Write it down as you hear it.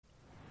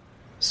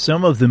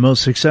Some of the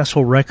most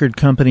successful record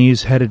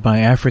companies headed by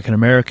African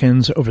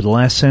Americans over the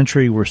last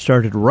century were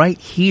started right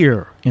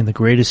here in the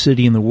greatest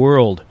city in the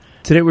world.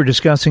 Today we're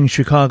discussing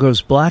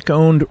Chicago's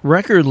black-owned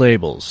record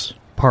labels,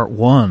 Part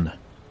 1.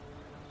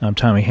 I'm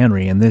Tommy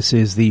Henry, and this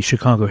is the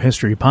Chicago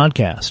History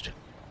Podcast.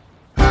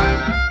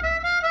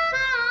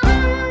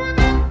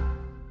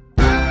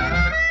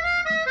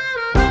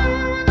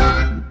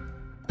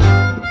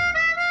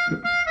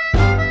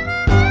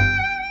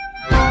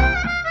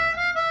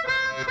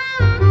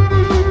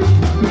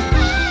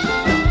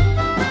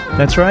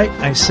 That's right,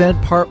 I said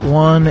Part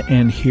 1,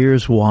 and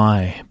here's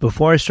why.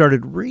 Before I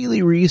started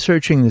really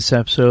researching this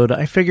episode,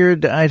 I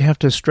figured I'd have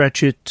to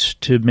stretch it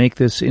to make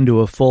this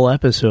into a full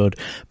episode,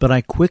 but I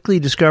quickly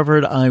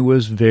discovered I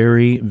was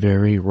very,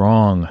 very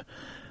wrong.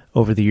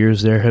 Over the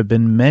years, there have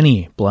been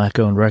many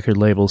black-owned record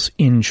labels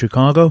in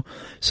Chicago,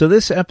 so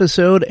this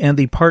episode and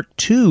the Part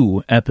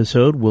 2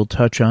 episode will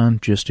touch on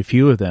just a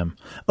few of them.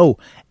 Oh,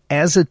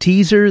 as a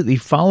teaser, the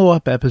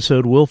follow-up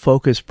episode will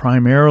focus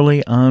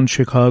primarily on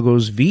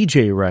Chicago's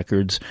VJ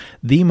Records,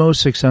 the most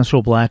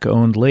successful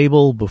black-owned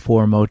label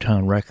before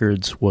Motown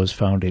Records was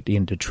founded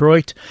in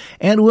Detroit,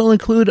 and will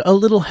include a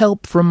little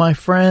help from my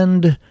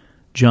friend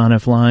John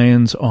F.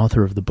 Lyons,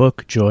 author of the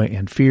book Joy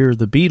and Fear,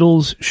 The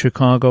Beatles,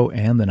 Chicago,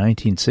 and the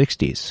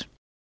 1960s.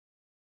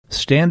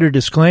 Standard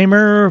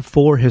disclaimer,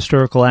 for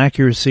historical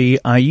accuracy,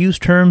 I use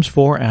terms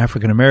for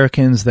African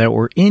Americans that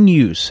were in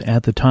use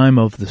at the time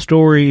of the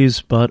stories,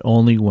 but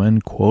only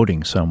when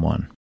quoting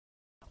someone.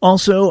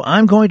 Also,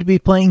 I'm going to be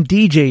playing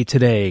DJ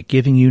today,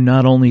 giving you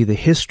not only the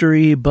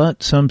history,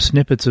 but some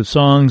snippets of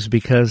songs,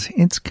 because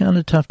it's kind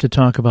of tough to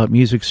talk about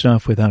music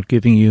stuff without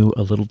giving you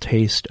a little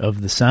taste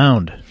of the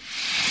sound.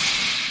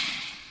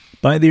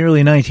 By the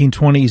early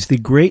 1920s, the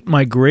Great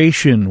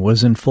Migration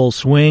was in full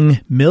swing.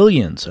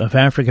 Millions of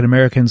African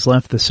Americans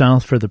left the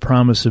South for the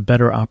promise of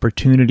better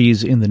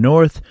opportunities in the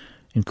North,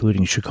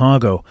 including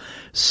Chicago.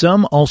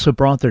 Some also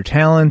brought their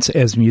talents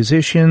as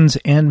musicians,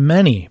 and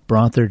many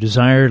brought their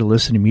desire to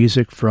listen to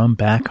music from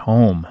back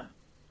home.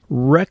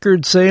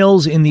 Record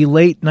sales in the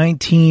late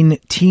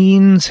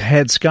 19-teens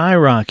had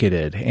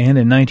skyrocketed, and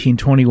in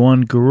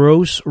 1921,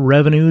 gross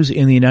revenues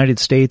in the United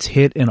States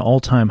hit an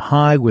all-time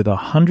high with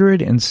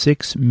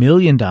 $106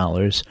 million,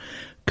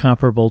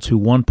 comparable to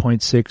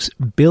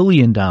 $1.6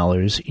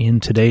 billion in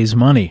today's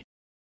money.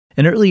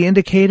 An early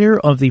indicator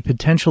of the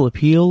potential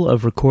appeal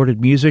of recorded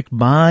music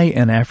by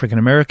an African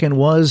American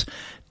was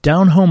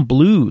Down Home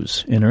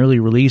Blues, an early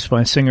release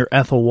by singer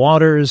Ethel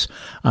Waters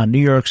on New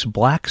York's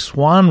Black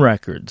Swan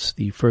Records,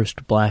 the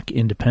first black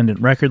independent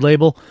record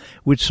label,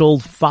 which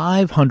sold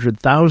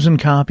 500,000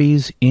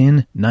 copies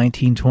in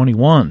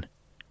 1921.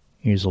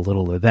 Here's a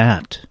little of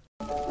that.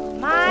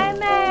 My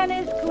man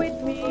has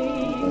quit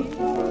me.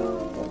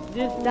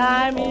 This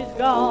time he's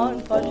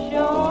gone for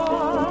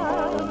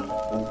sure.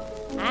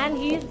 And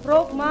he's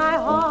broke my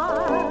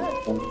heart.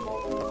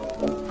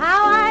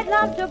 How I'd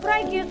love to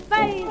break his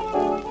face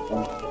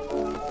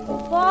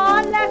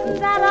for less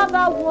that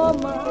other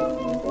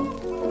woman.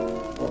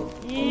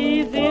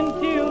 He's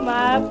into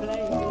my place.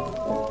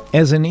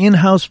 As an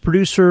in-house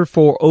producer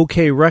for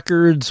OK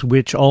Records,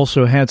 which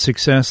also had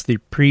success the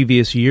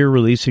previous year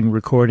releasing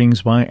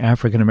recordings by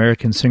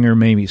African-American singer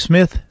Mamie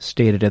Smith,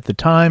 stated at the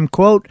time,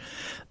 quote,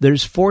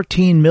 "There's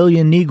 14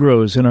 million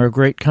Negroes in our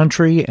great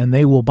country, and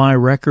they will buy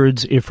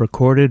records if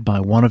recorded by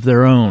one of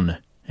their own,"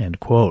 end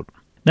quote.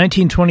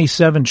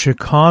 1927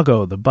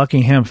 Chicago, the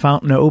Buckingham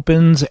Fountain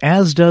opens,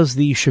 as does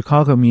the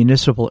Chicago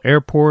Municipal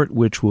Airport,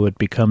 which would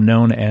become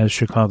known as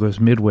Chicago's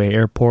Midway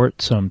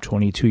Airport some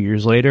 22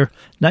 years later.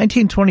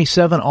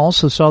 1927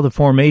 also saw the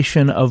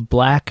formation of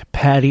Black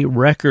Patty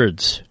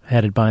Records,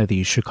 headed by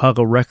the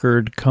Chicago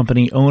Record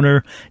Company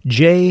owner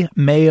J.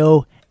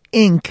 Mayo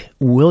Inc.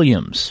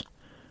 Williams.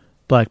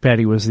 Black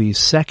Patty was the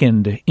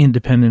second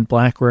independent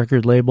black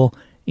record label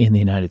in the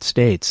United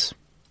States.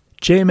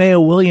 J. Mayo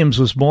Williams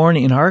was born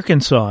in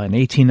Arkansas in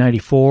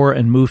 1894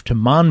 and moved to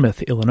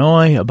Monmouth,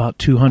 Illinois, about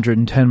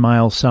 210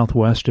 miles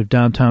southwest of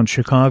downtown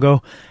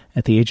Chicago,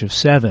 at the age of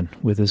 7,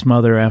 with his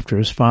mother after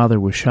his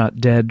father was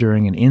shot dead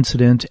during an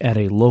incident at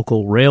a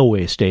local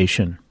railway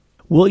station.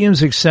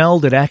 Williams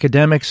excelled at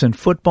academics and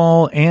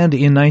football, and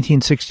in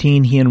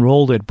 1916 he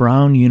enrolled at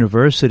Brown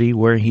University,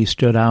 where he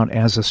stood out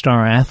as a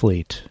star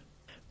athlete.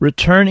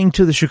 Returning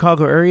to the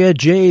Chicago area,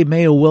 J.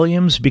 Mayo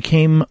Williams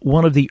became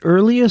one of the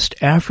earliest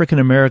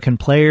African-American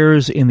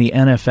players in the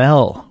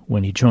NFL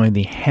when he joined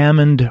the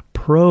Hammond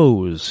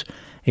Pros,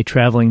 a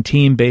traveling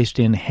team based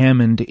in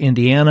Hammond,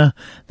 Indiana,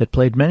 that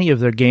played many of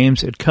their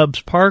games at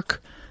Cubs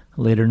Park,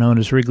 later known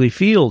as Wrigley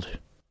Field.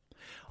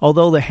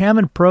 Although the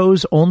Hammond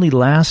Pros only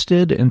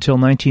lasted until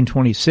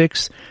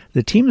 1926,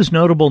 the team is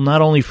notable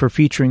not only for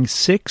featuring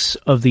 6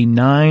 of the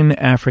 9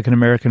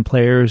 African-American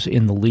players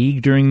in the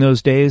league during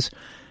those days,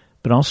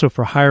 but also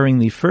for hiring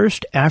the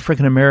first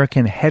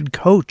African-American head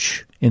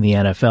coach in the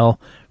NFL,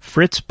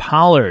 Fritz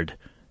Pollard,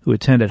 who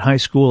attended high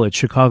school at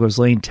Chicago's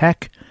Lane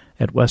Tech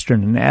at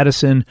Western and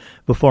Addison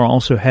before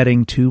also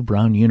heading to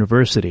Brown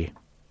University.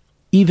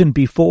 Even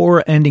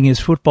before ending his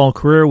football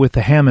career with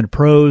the Hammond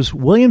Pros,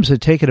 Williams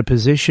had taken a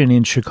position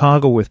in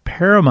Chicago with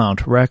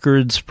Paramount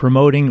Records,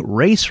 promoting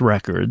Race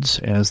Records,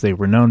 as they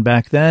were known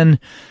back then,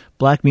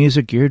 black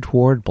music geared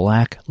toward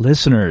black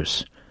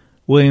listeners.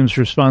 Williams'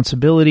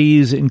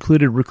 responsibilities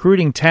included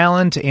recruiting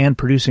talent and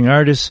producing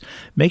artists,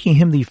 making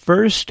him the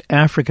first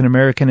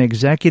African-American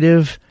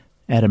executive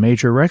at a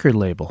major record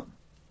label.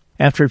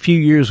 After a few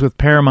years with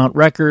Paramount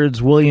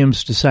Records,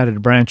 Williams decided to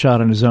branch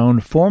out on his own,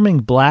 forming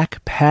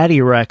Black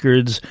Patty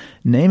Records,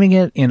 naming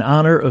it in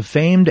honor of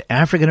famed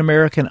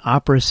African-American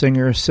opera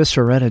singer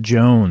Ciceretta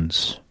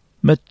Jones.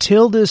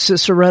 Matilda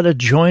Ciceretta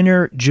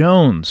Joyner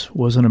Jones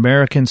was an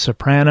American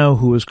soprano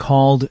who was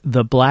called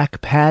the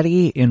Black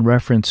Patty in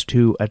reference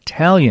to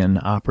Italian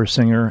opera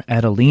singer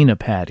Adelina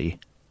Patti.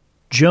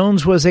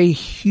 Jones was a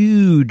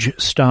huge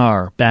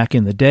star back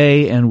in the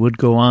day and would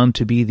go on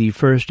to be the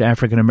first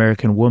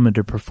African-American woman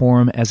to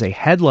perform as a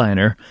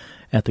headliner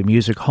at the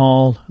Music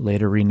Hall,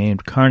 later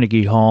renamed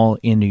Carnegie Hall,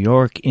 in New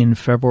York in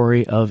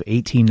February of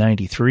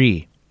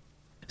 1893.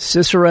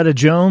 Ciceretta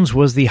Jones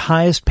was the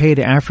highest-paid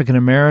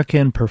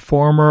African-American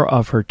performer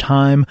of her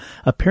time,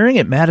 appearing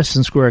at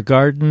Madison Square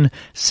Garden,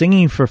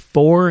 singing for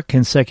 4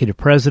 consecutive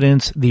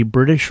presidents, the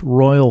British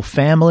royal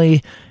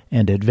family,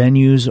 and at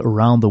venues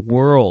around the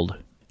world.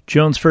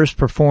 Jones first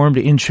performed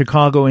in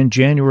Chicago in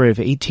January of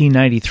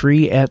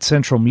 1893 at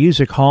Central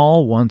Music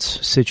Hall, once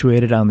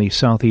situated on the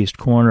southeast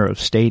corner of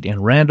State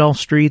and Randolph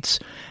Streets,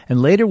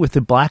 and later with the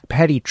Black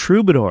Patty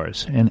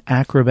Troubadours, an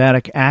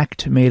acrobatic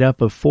act made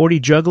up of 40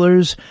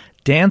 jugglers,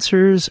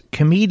 dancers,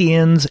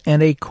 comedians,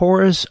 and a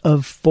chorus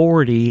of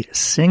 40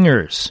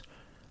 singers.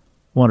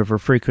 One of her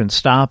frequent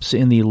stops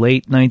in the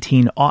late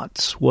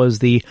 1900s was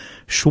the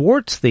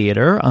Schwartz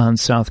Theater on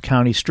South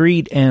County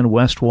Street and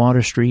West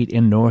Water Street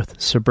in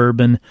north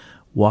suburban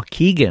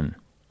Waukegan.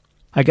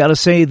 I gotta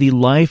say, the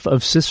life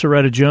of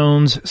Ciceretta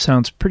Jones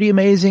sounds pretty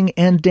amazing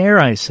and, dare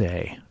I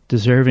say,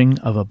 deserving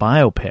of a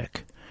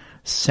biopic.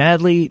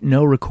 Sadly,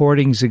 no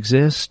recordings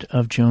exist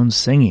of Jones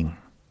singing.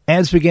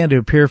 Ads began to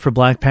appear for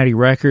Black Patty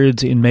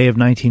Records in May of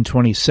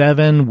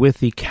 1927, with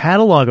the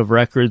catalog of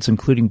records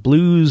including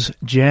blues,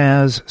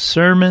 jazz,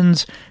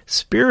 sermons,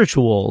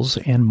 spirituals,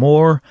 and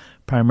more,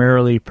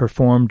 primarily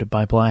performed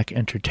by black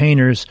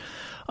entertainers.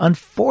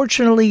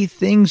 Unfortunately,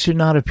 things do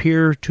not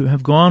appear to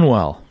have gone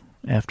well.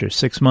 After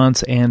 6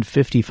 months and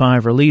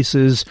 55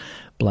 releases,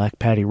 Black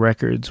Patty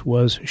Records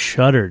was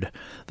shuttered.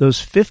 Those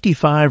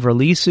 55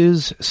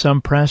 releases,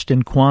 some pressed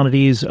in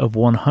quantities of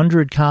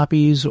 100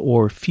 copies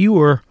or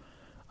fewer,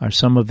 are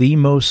some of the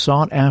most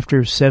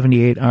sought-after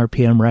 78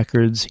 RPM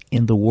records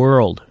in the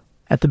world.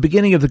 At the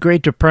beginning of the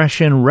Great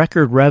Depression,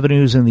 record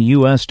revenues in the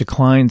U.S.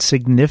 declined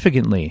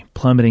significantly,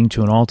 plummeting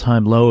to an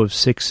all-time low of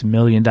 $6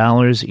 million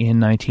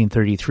in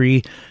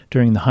 1933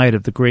 during the height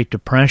of the Great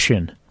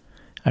Depression.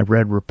 I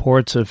read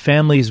reports of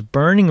families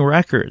burning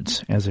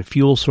records as a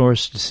fuel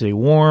source to stay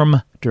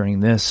warm during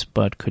this,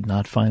 but could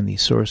not find the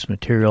source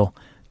material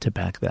to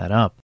back that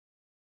up.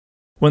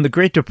 When the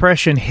Great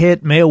Depression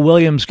hit, Mayo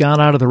Williams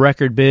got out of the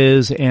record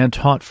biz and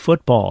taught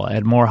football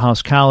at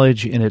Morehouse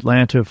College in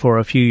Atlanta for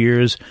a few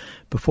years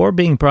before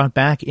being brought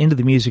back into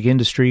the music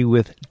industry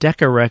with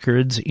Decca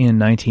Records in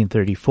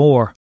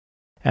 1934.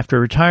 After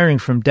retiring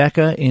from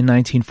Decca in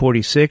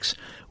 1946,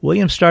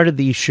 Williams started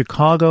the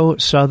Chicago,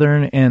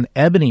 Southern, and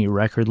Ebony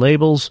record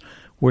labels,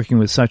 working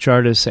with such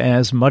artists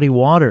as Muddy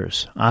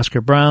Waters,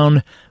 Oscar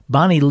Brown,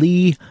 Bonnie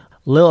Lee,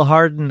 Lil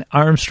Hardin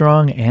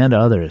Armstrong, and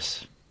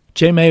others.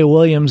 J. Mayo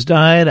Williams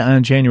died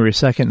on January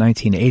 2,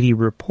 1980.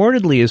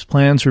 Reportedly, his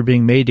plans were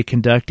being made to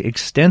conduct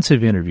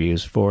extensive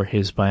interviews for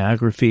his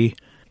biography.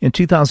 In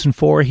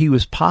 2004, he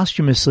was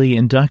posthumously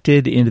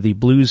inducted into the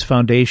Blues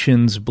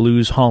Foundation's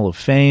Blues Hall of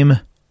Fame.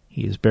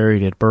 He is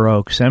buried at Burr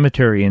Oak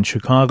Cemetery in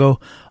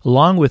Chicago,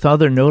 along with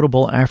other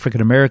notable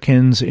African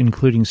Americans,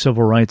 including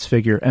civil rights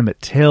figure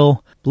Emmett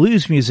Till,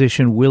 blues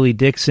musician Willie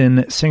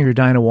Dixon, singer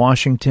Dinah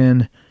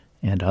Washington,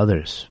 and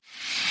others.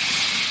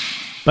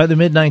 By the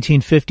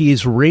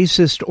mid-1950s,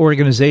 racist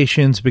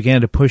organizations began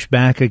to push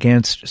back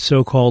against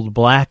so-called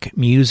black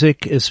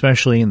music,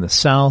 especially in the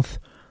South.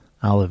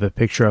 I'll have a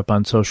picture up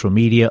on social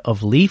media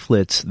of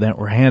leaflets that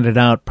were handed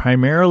out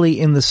primarily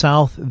in the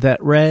South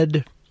that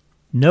read,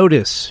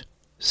 "Notice,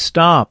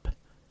 stop,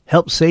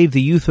 help save the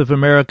youth of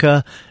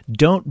America,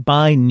 don't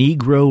buy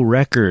Negro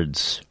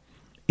records.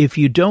 If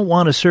you don't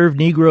want to serve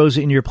Negroes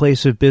in your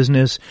place of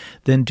business,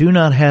 then do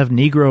not have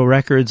Negro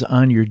records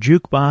on your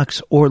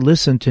jukebox or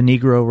listen to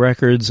Negro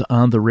records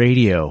on the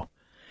radio.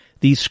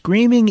 The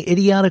screaming,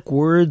 idiotic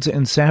words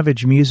and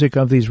savage music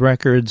of these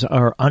records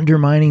are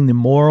undermining the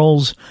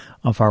morals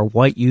of our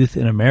white youth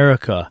in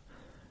America.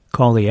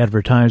 Call the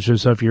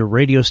advertisers of your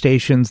radio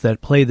stations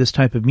that play this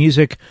type of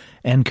music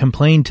and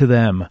complain to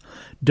them.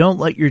 Don't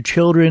let your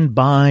children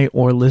buy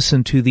or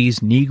listen to these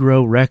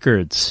Negro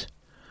records."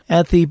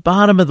 At the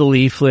bottom of the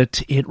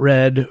leaflet, it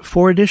read,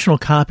 "For additional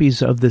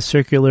copies of this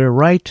circular,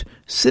 write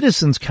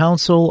Citizens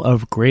Council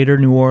of Greater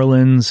New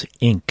Orleans,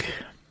 Inc."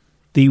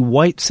 The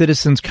White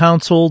Citizens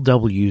Council,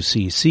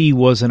 WCC,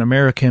 was an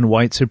American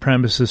white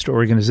supremacist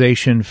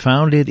organization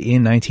founded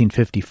in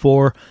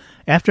 1954.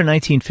 After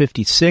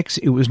 1956,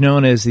 it was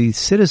known as the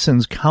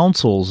Citizens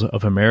Councils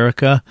of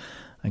America.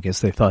 I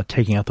guess they thought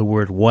taking out the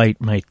word white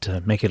might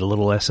make it a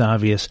little less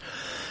obvious.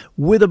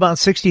 With about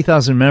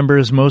 60,000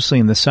 members, mostly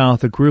in the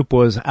South, the group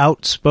was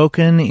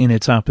outspoken in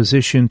its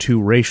opposition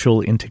to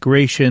racial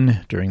integration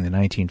during the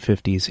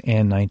 1950s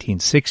and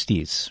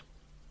 1960s.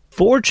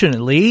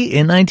 Fortunately,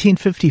 in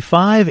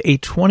 1955, a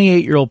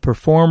 28-year-old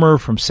performer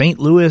from St.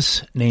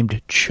 Louis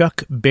named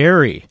Chuck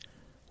Berry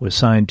was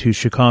signed to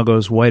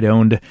Chicago's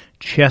white-owned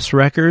Chess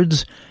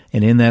Records,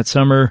 and in that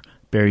summer,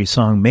 Berry's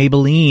song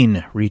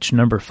Maybelline reached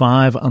number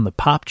 5 on the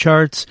pop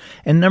charts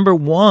and number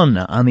 1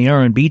 on the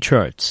R&B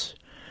charts.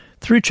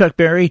 Through Chuck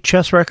Berry,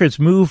 Chess Records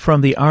moved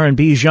from the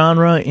R&B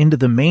genre into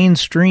the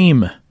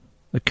mainstream.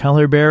 The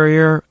color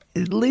barrier,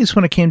 at least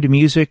when it came to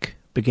music,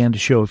 began to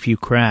show a few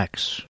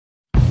cracks.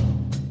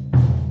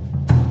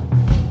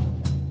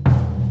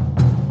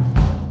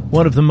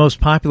 One of the most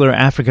popular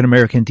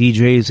African-American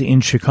DJs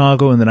in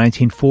Chicago in the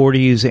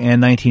 1940s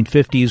and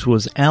 1950s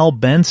was Al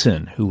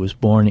Benson, who was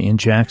born in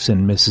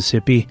Jackson,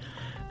 Mississippi.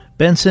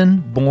 Benson,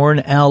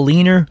 born Al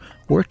Leaner,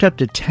 worked up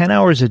to 10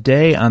 hours a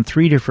day on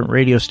 3 different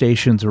radio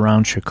stations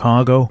around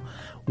Chicago.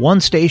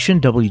 One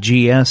station,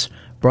 WGS,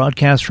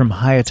 broadcast from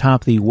high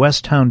atop the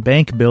Westtown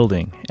Bank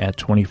building at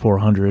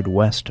 2400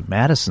 West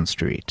Madison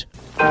Street.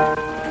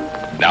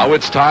 Now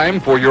it's time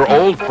for your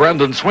old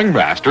friend and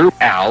swingmaster,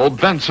 Al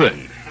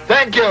Benson.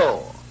 Thank you.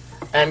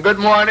 And good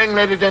morning,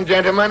 ladies and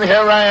gentlemen. Here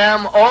I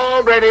am,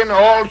 all ready and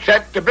all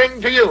set to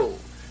bring to you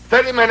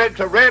 30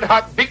 minutes of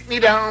red-hot,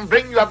 beat-me-down,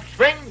 bring-you-up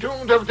swing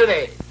tunes of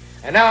today.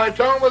 And now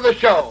it's on with the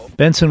show.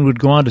 Benson would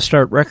go on to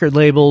start record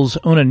labels,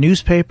 own a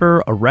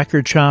newspaper, a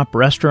record shop,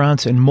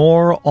 restaurants, and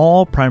more,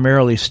 all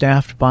primarily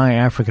staffed by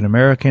African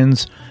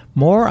Americans.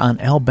 More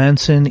on Al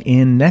Benson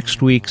in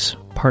next week's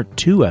Part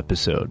 2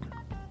 episode.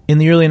 In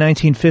the early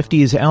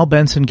 1950s, Al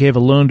Benson gave a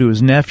loan to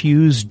his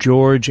nephews,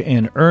 George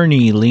and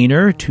Ernie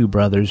Leaner, 2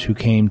 brothers who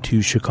came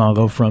to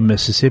Chicago from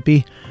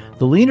Mississippi.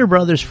 The Leaner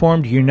brothers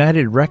formed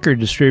United Record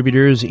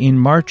Distributors in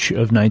March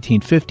of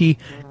 1950,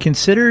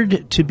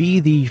 considered to be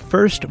the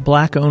first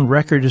black-owned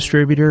record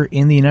distributor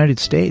in the United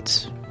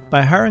States.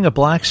 By hiring a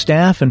black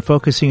staff and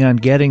focusing on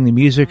getting the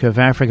music of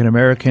African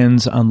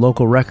Americans on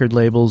local record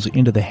labels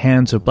into the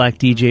hands of black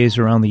DJs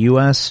around the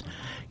U.S.,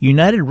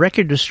 United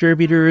Record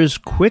Distributors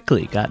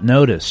quickly got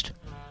noticed.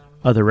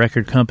 Other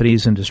record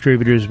companies and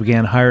distributors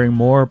began hiring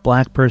more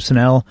black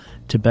personnel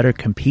to better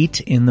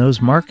compete in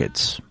those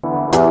markets.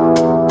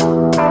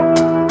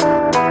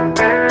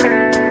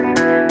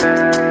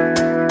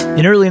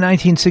 In early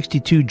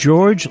 1962,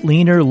 George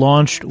Leaner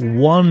launched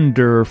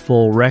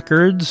Wonderful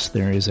Records.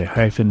 There is a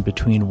hyphen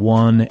between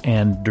one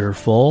and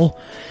Derful,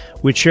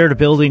 which shared a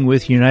building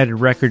with United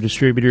Record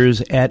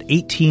Distributors at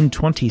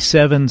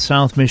 1827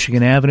 South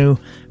Michigan Avenue,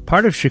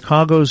 part of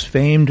Chicago's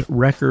famed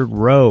Record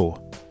Row.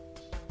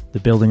 The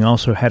building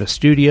also had a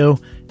studio,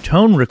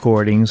 Tone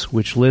Recordings,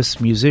 which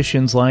lists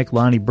musicians like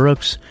Lonnie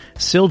Brooks,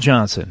 Syl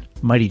Johnson,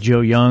 Mighty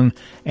Joe Young,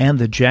 and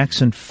the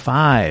Jackson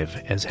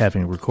 5 as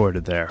having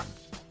recorded there.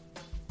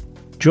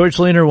 George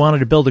Leaner wanted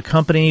to build a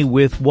company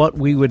with what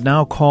we would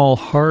now call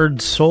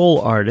hard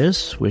soul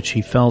artists, which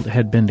he felt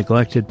had been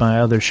neglected by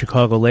other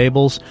Chicago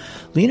labels.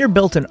 Leaner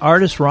built an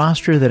artist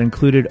roster that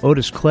included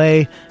Otis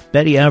Clay,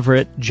 Betty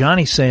Everett,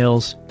 Johnny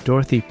Sayles,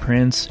 Dorothy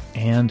Prince,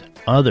 and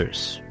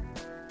others.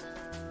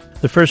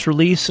 The first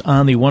release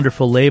on the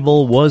wonderful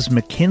label was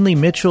McKinley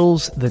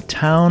Mitchell's The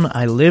Town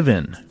I Live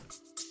In.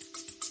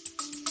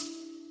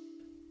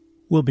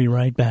 We'll be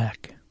right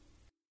back.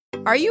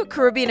 Are you a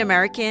Caribbean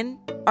American?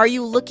 Are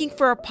you looking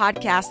for a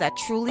podcast that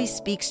truly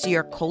speaks to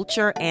your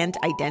culture and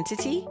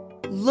identity?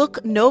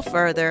 Look no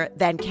further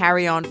than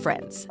Carry On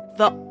Friends,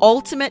 the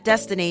ultimate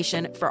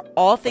destination for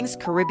all things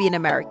Caribbean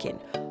American,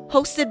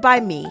 hosted by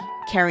me,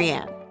 Carrie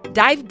Ann.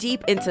 Dive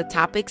deep into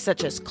topics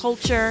such as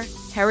culture,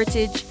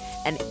 heritage,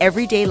 and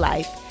everyday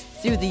life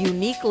through the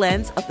unique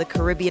lens of the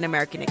Caribbean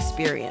American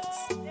experience.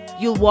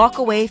 You'll walk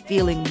away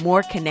feeling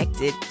more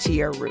connected to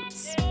your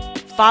roots.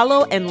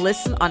 Follow and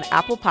listen on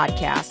Apple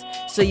Podcasts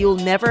so you'll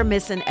never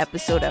miss an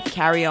episode of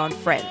Carry On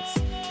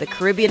Friends, the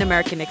Caribbean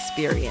American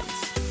experience.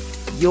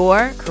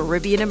 Your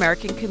Caribbean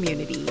American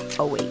community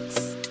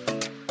awaits.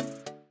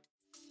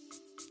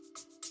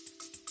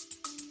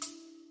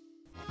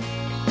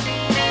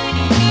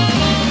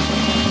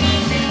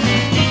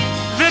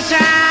 The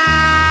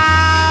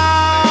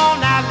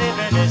town I live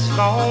in is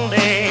lonely.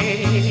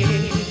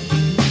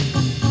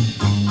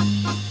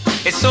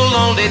 It's so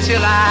lonely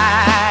till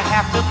I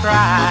have to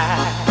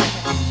cry.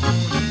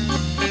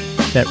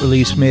 That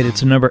release made it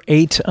to number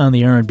 8 on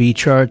the R&B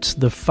charts.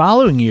 The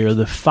following year,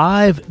 the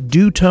 5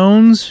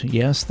 Do-Tones,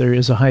 yes, there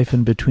is a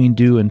hyphen between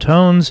do and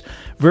tones,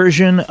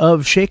 version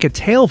of Shake a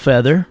Tail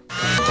Feather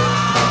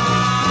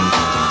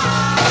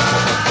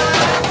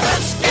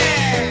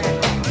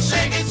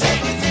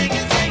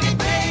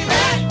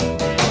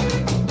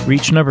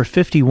reached number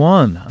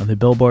 51 on the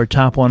Billboard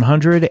Top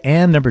 100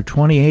 and number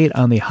 28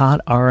 on the Hot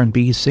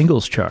R&B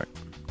Singles Chart.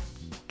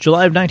 July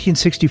of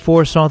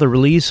 1964 saw the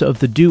release of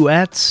the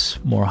duets,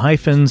 more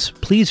hyphens,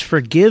 Please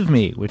Forgive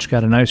Me, which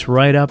got a nice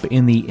write-up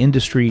in the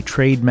industry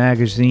trade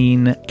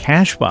magazine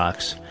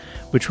Cashbox,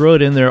 which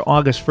wrote in their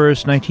August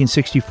 1st,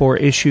 1964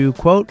 issue,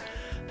 quote,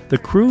 "The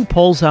crew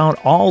pulls out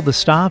all the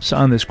stops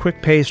on this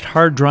quick-paced,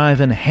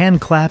 hard-driving,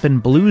 hand-clapping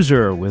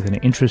blueser with an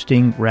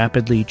interesting,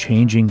 rapidly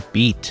changing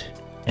beat."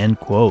 End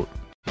quote.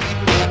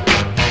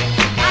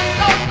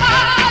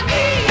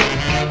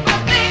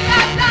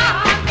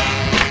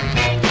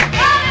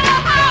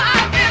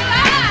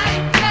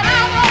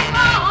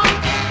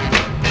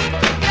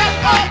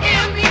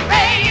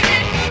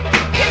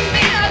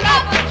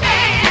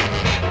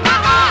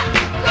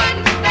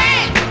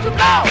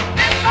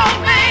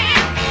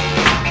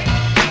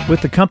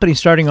 With the company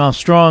starting off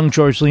strong,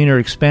 George Leaner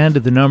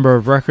expanded the number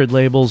of record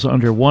labels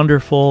under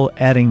Wonderful,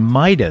 adding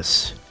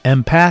Midas,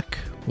 MPAC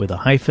with a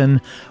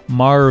hyphen,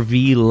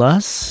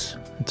 Marvelous,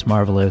 it's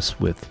marvelous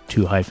with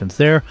two hyphens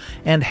there,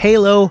 and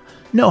Halo,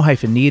 no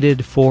hyphen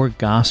needed, for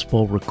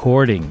gospel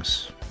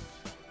recordings.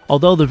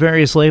 Although the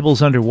various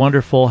labels under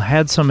Wonderful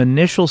had some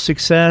initial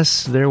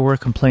success, there were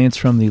complaints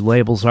from the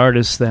label's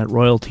artists that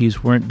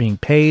royalties weren't being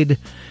paid,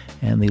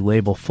 and the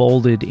label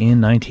folded in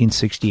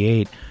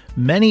 1968.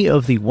 Many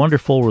of the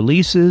Wonderful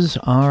releases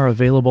are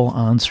available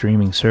on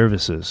streaming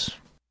services.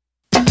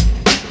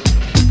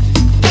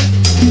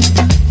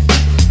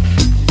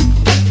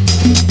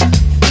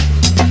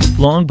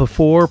 Long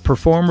before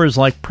performers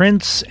like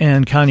Prince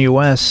and Kanye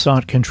West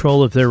sought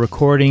control of their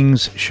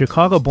recordings,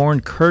 Chicago-born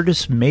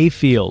Curtis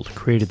Mayfield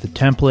created the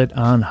template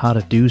on how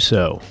to do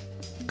so.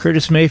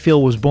 Curtis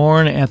Mayfield was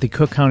born at the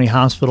Cook County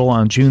Hospital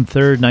on June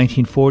 3,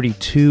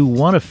 1942,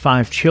 one of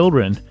 5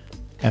 children.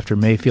 After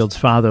Mayfield's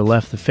father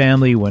left the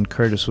family when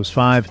Curtis was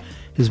 5,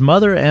 his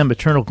mother and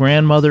maternal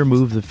grandmother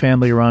moved the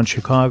family around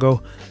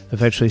Chicago,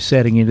 eventually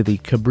settling into the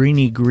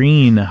Cabrini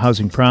Green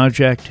housing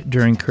project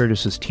during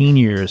Curtis's teen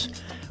years.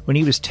 When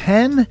he was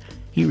 10,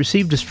 he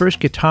received his first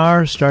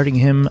guitar, starting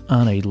him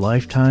on a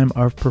lifetime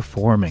of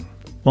performing.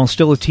 While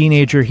still a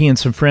teenager, he and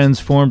some friends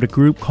formed a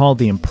group called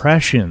The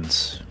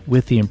Impressions.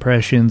 With The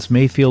Impressions,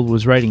 Mayfield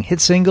was writing hit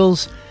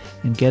singles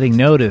and getting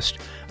noticed.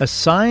 A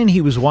sign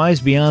he was wise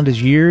beyond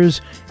his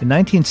years, in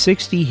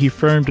 1960 he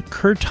formed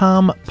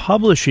Curtom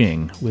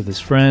Publishing with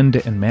his friend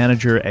and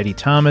manager Eddie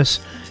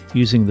Thomas,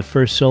 using the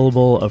first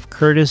syllable of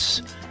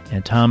Curtis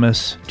and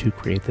Thomas to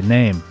create the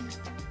name.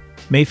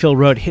 Mayfield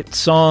wrote hit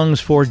songs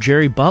for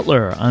Jerry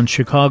Butler on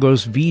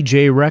Chicago's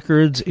VJ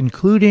Records,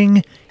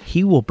 including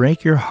He Will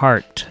Break Your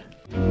Heart.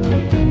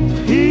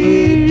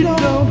 He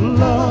don't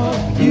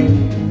love you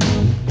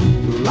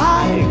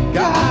like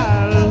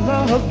I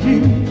love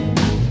you.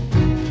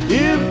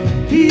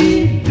 If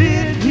he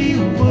did, he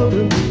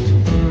wouldn't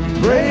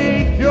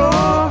break your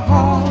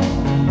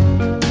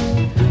heart.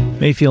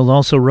 Mayfield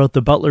also wrote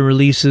the Butler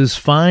releases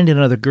Find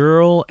Another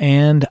Girl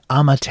and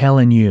I'm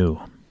A-Tellin'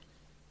 You.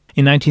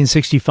 In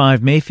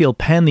 1965, Mayfield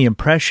penned The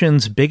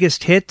Impressions'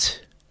 biggest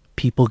hit,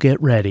 People Get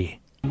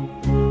Ready.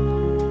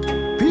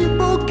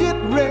 People get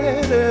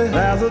ready,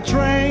 there's a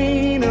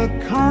train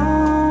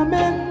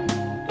a-coming.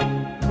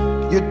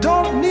 You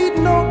don't need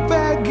no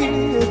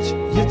baggage,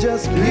 you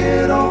just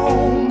get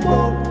on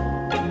board.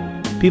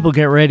 People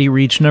Get Ready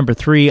reached number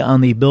 3 on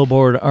the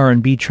Billboard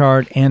R&B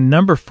chart and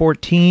number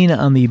 14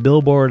 on the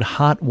Billboard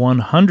Hot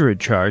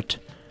 100 chart.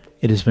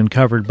 It has been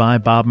covered by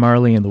Bob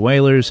Marley and the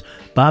Wailers,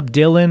 Bob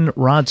Dylan,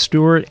 Rod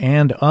Stewart,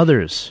 and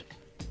others.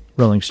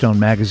 Rolling Stone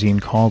magazine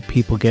called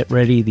People Get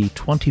Ready the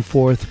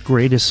 24th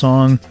greatest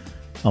song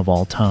of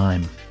all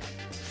time.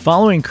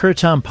 Following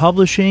Curtom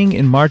Publishing,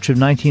 in March of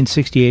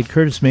 1968,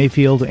 Curtis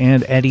Mayfield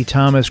and Eddie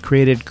Thomas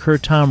created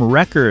Curtom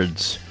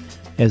Records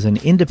as an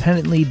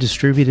independently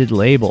distributed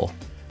label.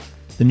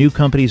 The new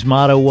company's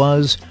motto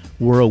was,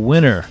 "We're a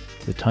winner,"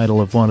 the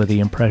title of one of the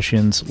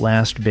Impressions'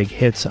 last big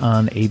hits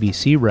on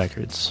ABC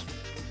Records.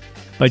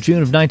 By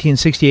June of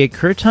 1968,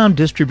 Curtom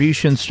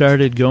distribution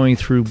started going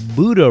through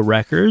Buddha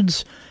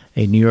Records,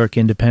 a New York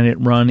independent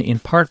run in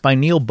part by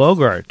Neil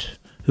Bogart,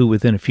 who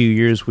within a few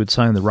years would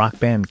sign the rock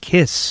band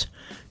Kiss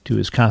to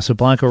his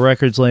Casablanca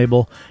Records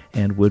label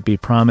and would be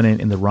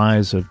prominent in the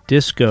rise of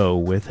disco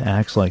with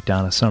acts like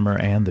Donna Summer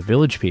and the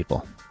Village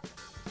People.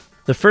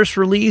 The first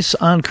release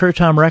on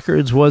Curtom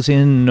Records was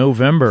in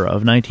November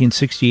of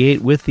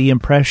 1968 with The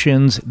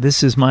Impressions'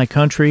 This Is My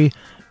Country,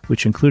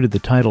 which included the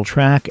title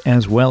track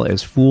as well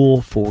as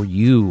Fool for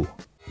You.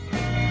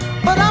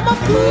 But I'm a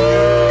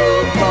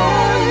fool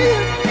for you.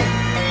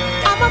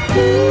 I'm a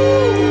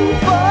fool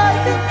for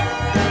you.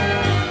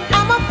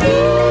 I'm a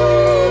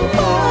fool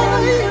for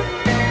you.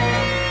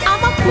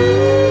 I'm a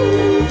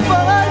fool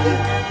for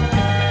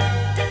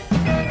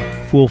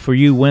you. Fool for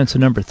You went to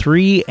number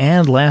 3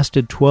 and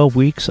lasted 12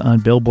 weeks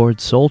on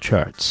Billboard's Soul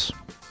charts.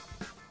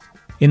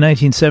 In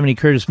 1970,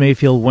 Curtis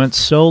Mayfield went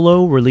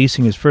solo,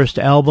 releasing his first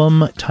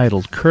album,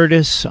 titled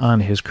Curtis, on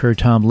his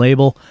Curtom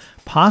label.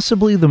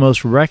 Possibly the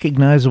most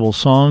recognizable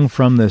song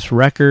from this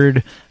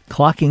record,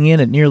 clocking in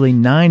at nearly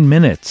 9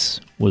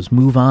 minutes, was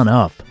Move On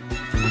Up.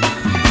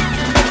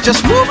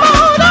 Just move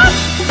on up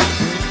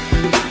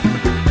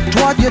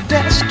toward your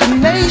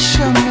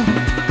destination.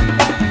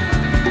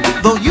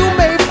 Though you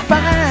may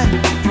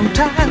find from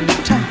time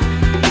to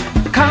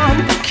time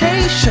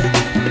complication.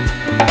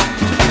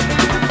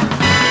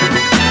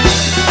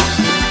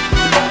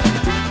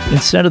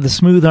 Instead of the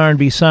smooth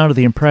R&B sound of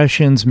the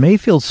Impressions,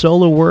 Mayfield's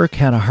solo work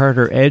had a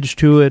harder edge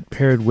to it,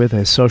 paired with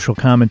a social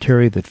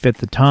commentary that fit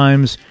the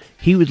times.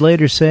 He would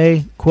later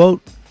say,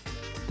 quote,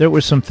 "There were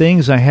some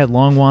things I had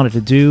long wanted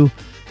to do,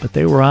 but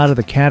they were out of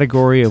the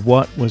category of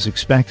what was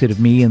expected of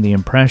me in the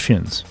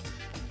Impressions.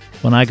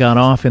 When I got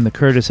off in the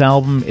Curtis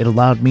album, it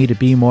allowed me to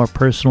be more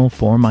personal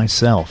for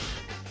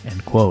myself."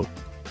 End quote.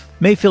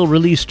 Mayfield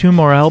released 2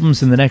 more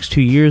albums in the next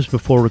 2 years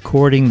before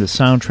recording the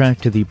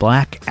soundtrack to the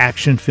black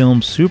action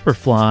film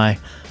Superfly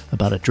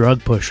about a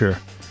drug pusher.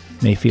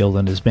 Mayfield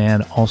and his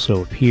band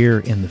also appear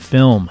in the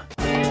film.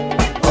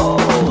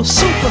 Oh,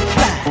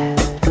 Superfly,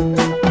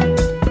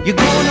 you're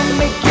gonna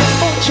make your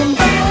fortune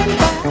by and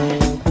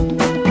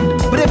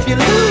by. But if you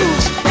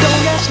lose,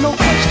 don't ask no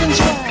questions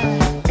why.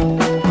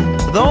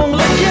 The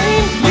only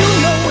game you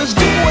know is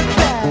do or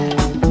die.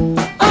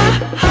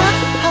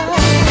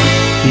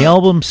 The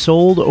album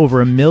sold over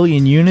 1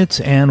 million units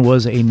and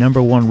was a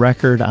 #1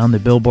 record on the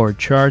Billboard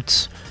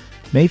charts.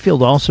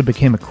 Mayfield also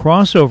became a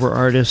crossover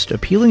artist,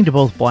 appealing to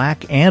both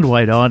black and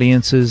white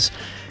audiences,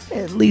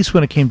 at least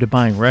when it came to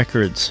buying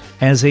records.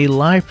 As a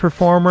live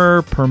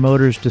performer,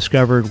 promoters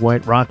discovered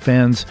white rock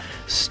fans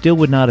still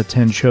would not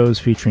attend shows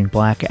featuring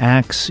black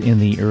acts in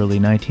the early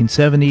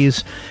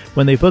 1970s.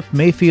 When they booked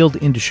Mayfield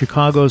into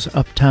Chicago's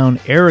Uptown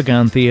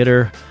Aragon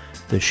Theater,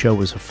 the show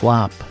was a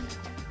flop.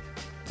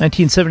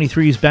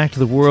 1973's Back to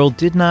the World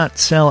did not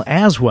sell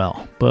as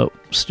well, but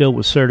still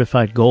was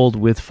certified gold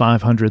with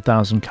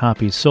 500,000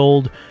 copies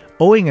sold,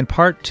 owing in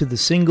part to the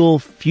single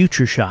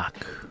Future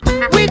Shock.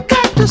 We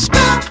got to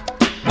stop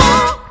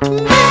all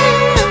men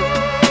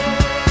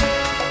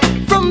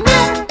from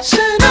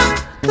messing up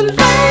the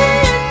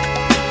land.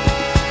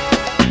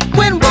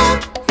 When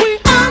what we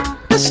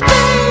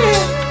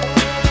understand,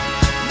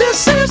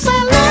 this is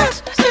our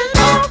last and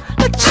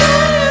only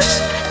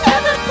chance.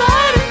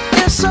 Everybody,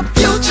 it's a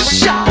future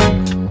shock.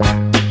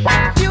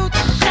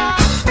 Future shock.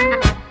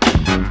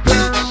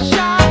 Future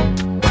shock.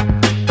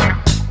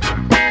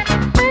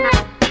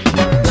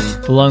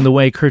 Along the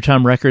way,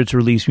 Curtom Records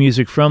released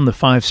music from the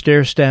Five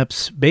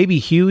Stairsteps, Baby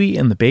Huey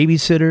and the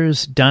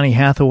Babysitters, Donny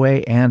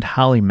Hathaway, and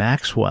Holly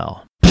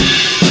Maxwell.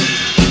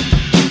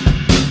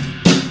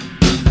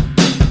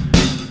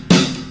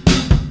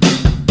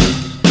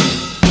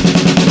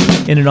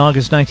 In an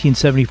August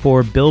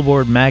 1974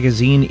 Billboard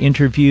magazine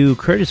interview,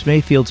 Curtis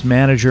Mayfield's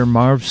manager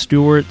Marv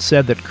Stewart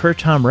said that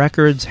Curtom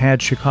Records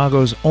had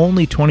Chicago's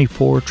only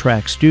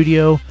 24-track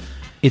studio,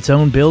 its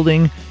own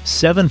building,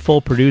 7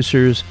 full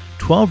producers,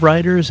 12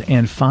 writers,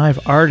 and 5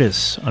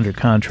 artists under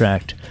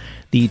contract.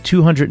 The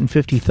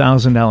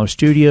 $250,000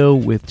 studio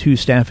with 2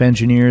 staff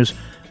engineers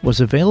was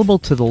available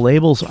to the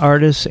label's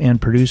artists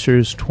and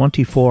producers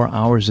 24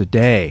 hours a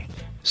day.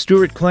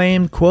 Stewart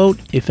claimed, quote,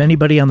 "If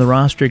anybody on the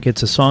roster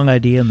gets a song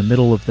idea in the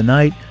middle of the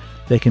night,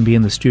 they can be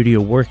in the studio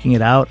working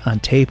it out on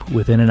tape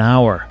within an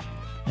hour."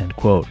 End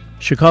quote.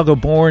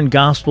 Chicago-born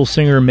gospel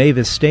singer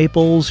Mavis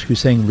Staples, who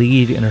sang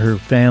lead in her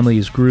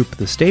family's group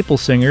The Staple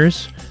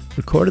Singers,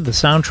 recorded the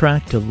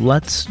soundtrack to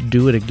Let's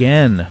Do It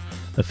Again,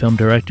 a film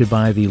directed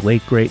by the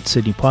late great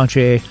Sidney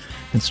Poitier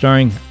and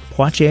starring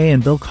Poitier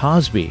and Bill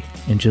Cosby,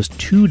 in just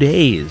 2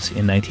 days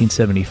in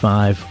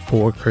 1975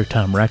 for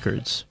Curtom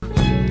Records.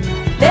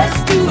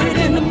 Let's do it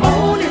in the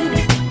morning,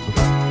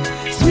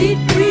 sweet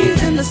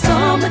breeze in the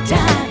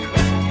summertime.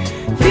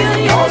 Feel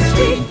your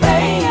sweet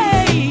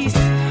face,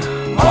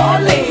 all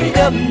laid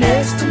up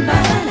next to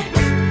mine.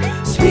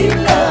 Sweet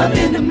love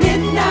in the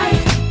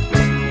midnight,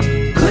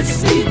 good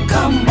sleep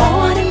come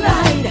morning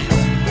light.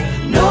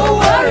 No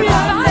worry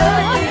about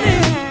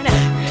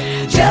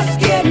nothing, just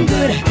getting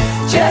good,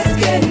 just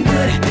getting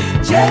good,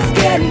 just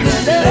getting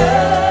good love.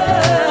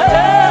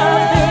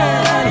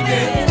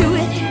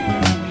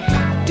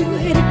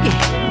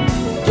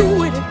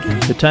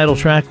 The title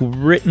track,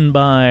 written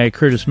by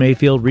Curtis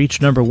Mayfield,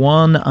 reached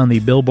 #1 on the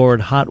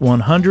Billboard Hot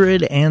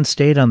 100 and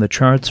stayed on the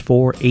charts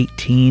for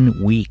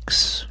 18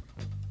 weeks.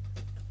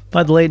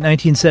 By the late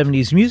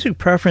 1970s, music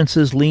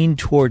preferences leaned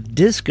toward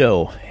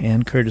disco,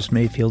 and Curtis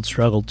Mayfield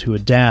struggled to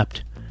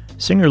adapt.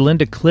 Singer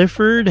Linda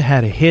Clifford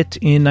had a hit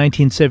in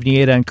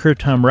 1978 on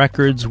Curtom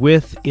Records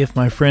with If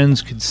My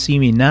Friends Could See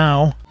Me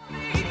Now.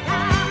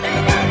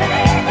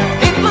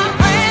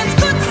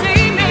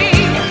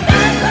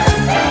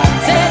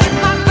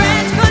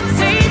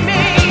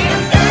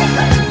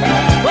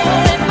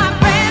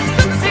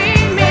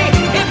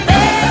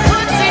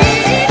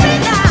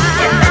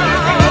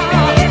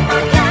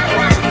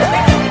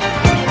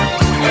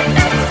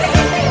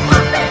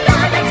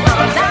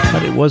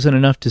 Wasn't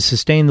enough to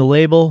sustain the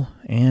label,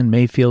 and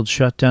Mayfield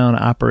shut down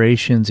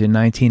operations in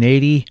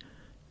 1980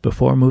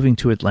 before moving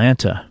to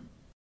Atlanta.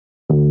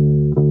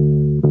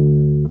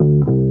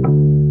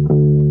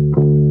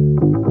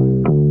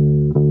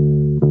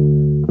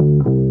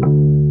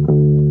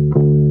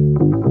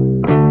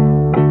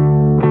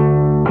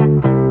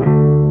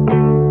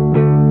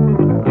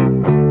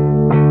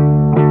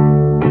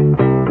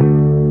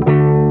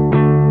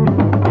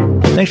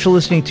 Thanks for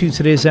listening to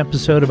today's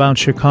episode about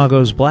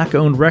Chicago's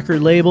black-owned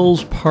record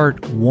labels,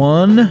 Part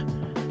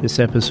 1. This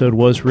episode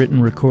was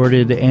written,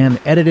 recorded, and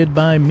edited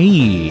by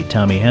me,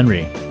 Tommy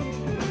Henry.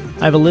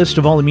 I have a list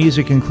of all the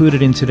music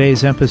included in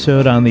today's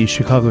episode on the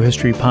Chicago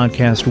History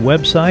Podcast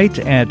website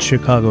at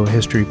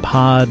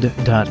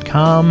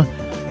chicagohistorypod.com.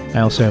 I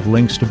also have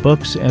links to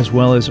books as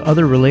well as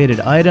other related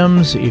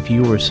items if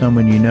you or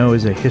someone you know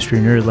is a history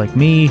nerd like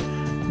me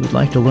who would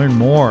like to learn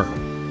more.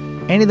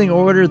 Anything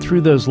ordered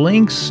through those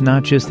links,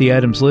 not just the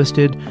items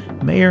listed,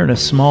 may earn a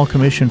small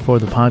commission for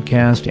the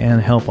podcast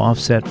and help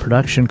offset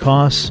production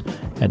costs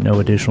at no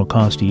additional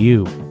cost to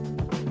you.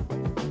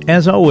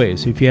 As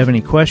always, if you have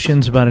any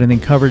questions about anything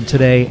covered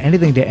today,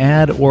 anything to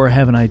add, or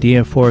have an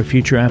idea for a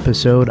future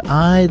episode,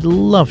 I'd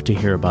love to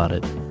hear about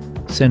it.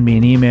 Send me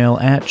an email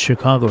at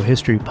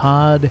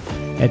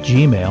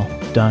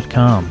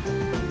chicagohistorypod@gmail.com.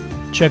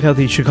 Check out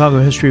the Chicago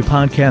History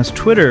Podcast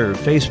Twitter,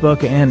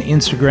 Facebook, and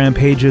Instagram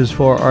pages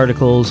for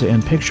articles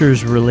and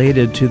pictures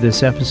related to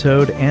this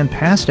episode and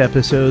past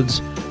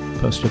episodes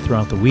posted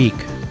throughout the week.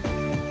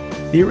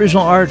 The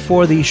original art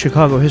for the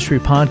Chicago History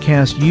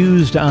Podcast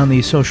used on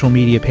the social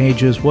media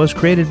pages was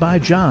created by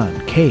John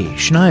K.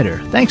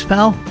 Schneider. Thanks,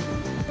 pal.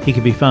 He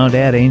can be found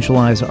at Angel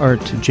Eyes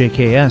Art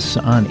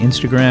JKS on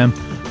Instagram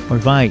or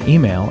via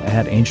email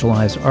at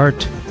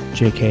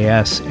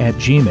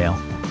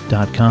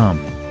angeleyesartjks@gmail.com.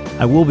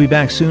 I will be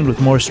back soon with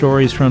more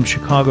stories from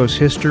Chicago's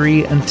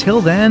history.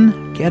 Until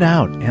then, get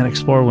out and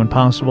explore when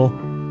possible.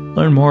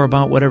 Learn more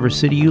about whatever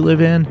city you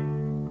live in,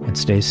 and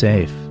stay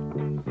safe.